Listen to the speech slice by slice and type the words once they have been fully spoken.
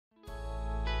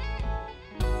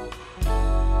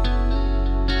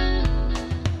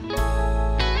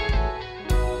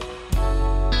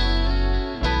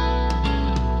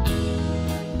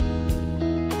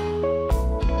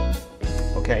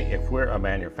we're a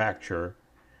manufacturer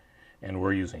and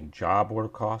we're using job order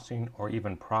costing or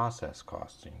even process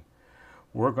costing,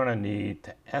 we're going to need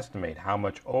to estimate how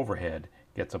much overhead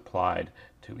gets applied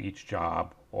to each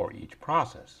job or each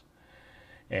process.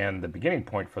 And the beginning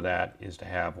point for that is to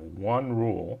have one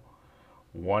rule,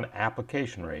 one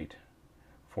application rate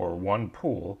for one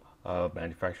pool of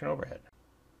manufacturing overhead.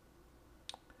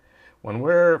 When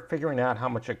we're figuring out how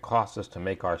much it costs us to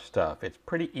make our stuff, it's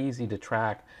pretty easy to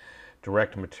track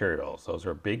direct materials. Those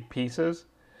are big pieces,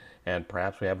 and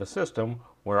perhaps we have a system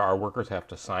where our workers have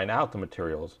to sign out the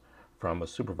materials from a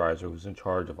supervisor who's in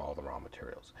charge of all the raw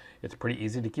materials. It's pretty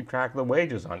easy to keep track of the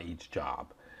wages on each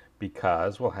job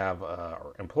because we'll have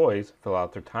our employees fill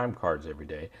out their time cards every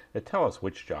day that tell us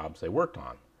which jobs they worked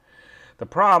on. The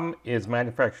problem is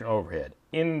manufacturing overhead,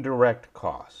 indirect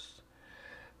costs.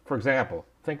 For example,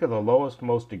 think of the lowest,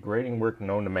 most degrading work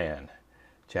known to man,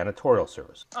 janitorial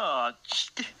service.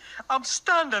 I'm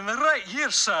standing right here,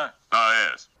 sir. Oh,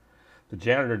 yes. The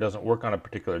janitor doesn't work on a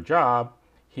particular job,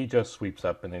 he just sweeps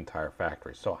up an entire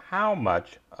factory. So how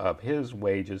much of his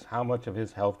wages, how much of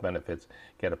his health benefits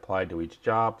get applied to each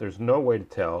job? There's no way to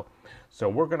tell. So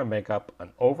we're going to make up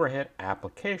an overhead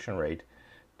application rate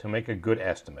to make a good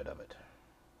estimate of it.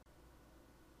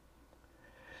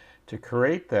 To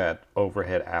create that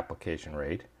overhead application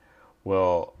rate,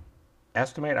 we'll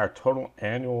estimate our total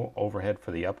annual overhead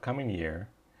for the upcoming year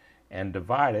and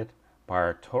divide it by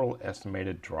our total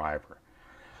estimated driver.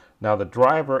 Now the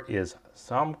driver is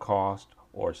some cost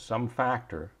or some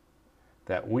factor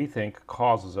that we think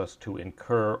causes us to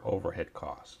incur overhead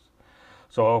costs.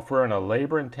 So if we're in a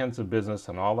labor-intensive business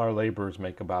and all our laborers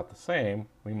make about the same,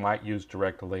 we might use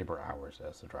direct labor hours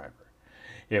as the driver.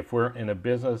 If we're in a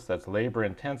business that's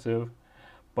labor-intensive,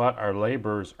 but our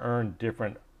laborers earn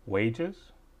different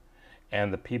wages,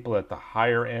 and the people at the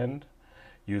higher end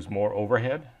use more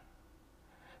overhead,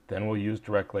 then we'll use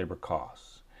direct labor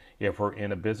costs. If we're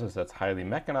in a business that's highly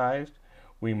mechanized,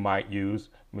 we might use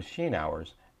machine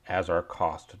hours as our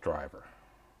cost driver.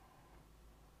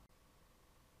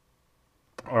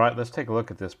 All right, let's take a look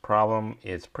at this problem.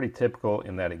 It's pretty typical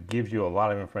in that it gives you a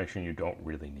lot of information you don't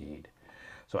really need.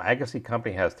 So Agassi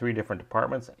Company has 3 different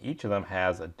departments. Each of them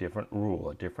has a different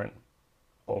rule, a different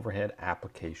overhead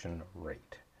application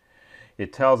rate.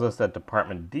 It tells us that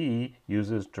Department D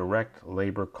uses direct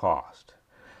labor cost.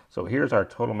 So here's our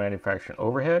total manufacturing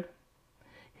overhead.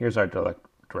 Here's our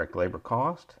direct labor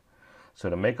cost. So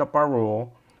to make up our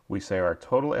rule, we say our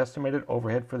total estimated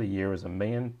overhead for the year is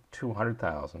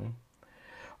 $1,200,000.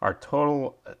 Our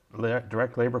total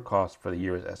direct labor cost for the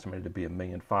year is estimated to be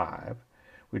 $1,500,000.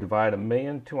 We divide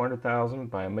 $1,200,000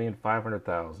 by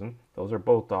 $1,500,000. Those are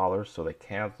both dollars, so they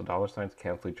cancel, the dollar signs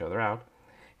cancel each other out,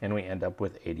 and we end up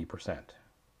with 80%.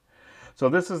 So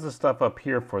this is the stuff up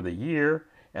here for the year,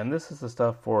 and this is the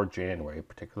stuff for January, a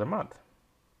particular month.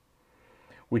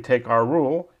 We take our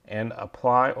rule and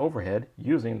apply overhead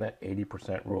using that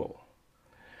 80% rule.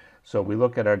 So we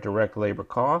look at our direct labor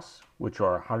costs, which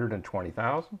are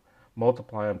 $120,000,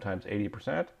 multiply them times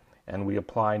 80%, and we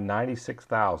apply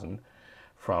 $96,000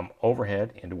 from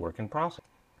overhead into work in process.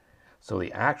 So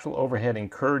the actual overhead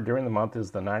incurred during the month is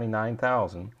the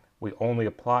 $99,000. We only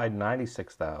applied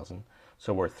 $96,000,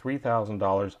 so we're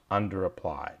 $3,000 under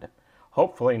applied.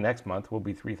 Hopefully next month will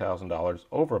be $3,000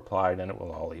 over applied and it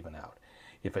will all even out.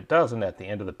 If it doesn't at the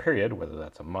end of the period, whether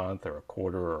that's a month or a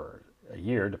quarter or a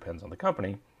year, depends on the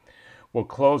company, we'll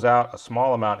close out a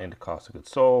small amount into cost of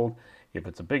goods sold. If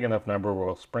it's a big enough number,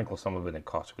 we'll sprinkle some of it in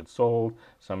cost of goods sold,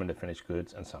 some into finished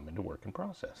goods, and some into work in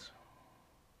process.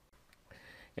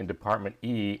 In Department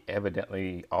E,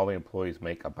 evidently all the employees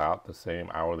make about the same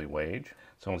hourly wage.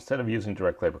 So instead of using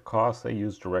direct labor costs, they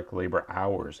use direct labor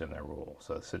hours in their rule.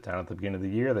 So they sit down at the beginning of the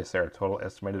year, they say our total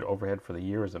estimated overhead for the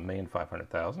year is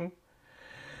 $1,500,000.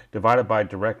 Divided by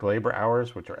direct labor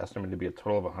hours, which are estimated to be a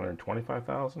total of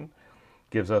 $125,000,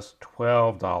 gives us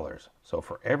 $12. So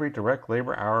for every direct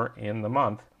labor hour in the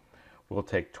month, we'll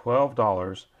take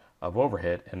 $12 of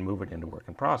overhead and move it into work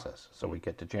in process. So we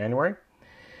get to January,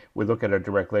 we look at our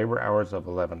direct labor hours of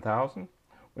 11,000,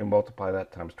 we multiply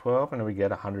that times 12, and we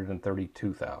get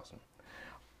 132,000.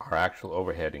 Our actual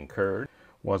overhead incurred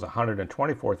was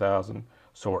 124,000,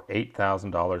 so we're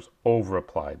 $8,000 over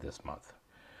applied this month.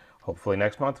 Hopefully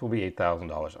next month will be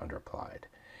 $8,000 under applied.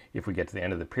 If we get to the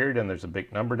end of the period and there's a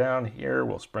big number down here,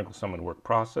 we'll sprinkle some in work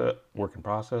in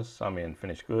process, some in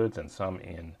finished goods, and some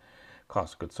in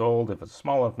cost of goods sold. If it's a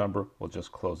small enough number, we'll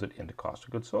just close it into cost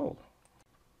of goods sold.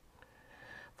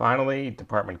 Finally,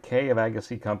 Department K of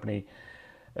Agassi Company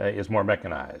is more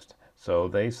mechanized. So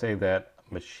they say that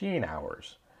machine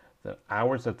hours, the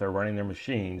hours that they're running their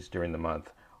machines during the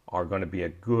month, are going to be a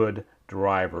good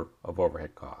driver of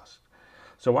overhead costs.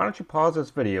 So why don't you pause this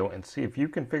video and see if you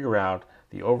can figure out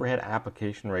the overhead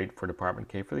application rate for Department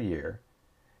K for the year,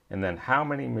 and then how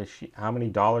many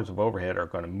dollars of overhead are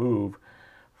going to move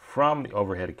from the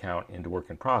overhead account into work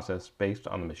in process based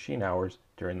on the machine hours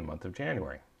during the month of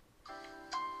January.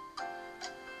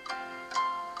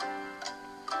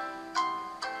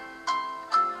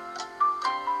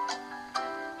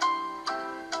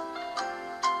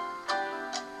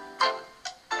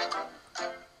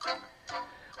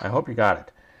 I hope you got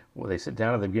it. Well, they sit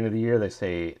down at the beginning of the year, they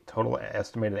say total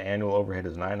estimated annual overhead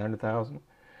is 900,000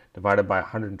 divided by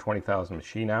 120,000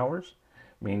 machine hours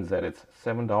means that it's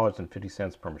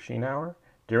 $7.50 per machine hour.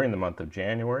 During the month of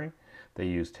January, they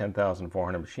use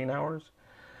 10,400 machine hours.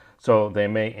 So they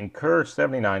may incur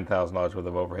 $79,000 worth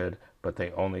of overhead, but they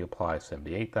only apply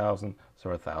 $78,000, so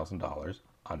 $1,000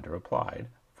 under applied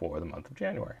for the month of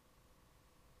January.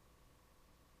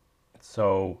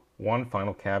 So one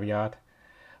final caveat.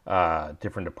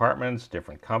 Different departments,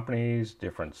 different companies,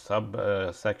 different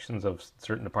subsections of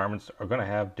certain departments are going to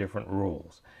have different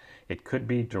rules. It could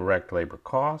be direct labor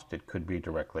cost, it could be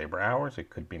direct labor hours,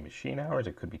 it could be machine hours,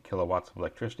 it could be kilowatts of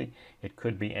electricity, it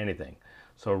could be anything.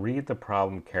 So read the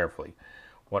problem carefully.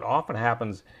 What often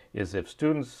happens is if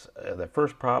students, the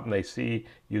first problem they see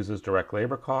uses direct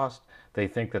labor cost, they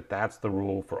think that that's the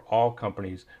rule for all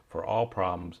companies, for all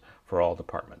problems, for all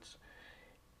departments.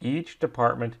 Each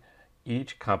department,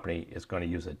 each company is going to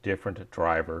use a different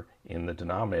driver in the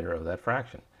denominator of that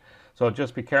fraction. So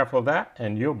just be careful of that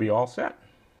and you'll be all set.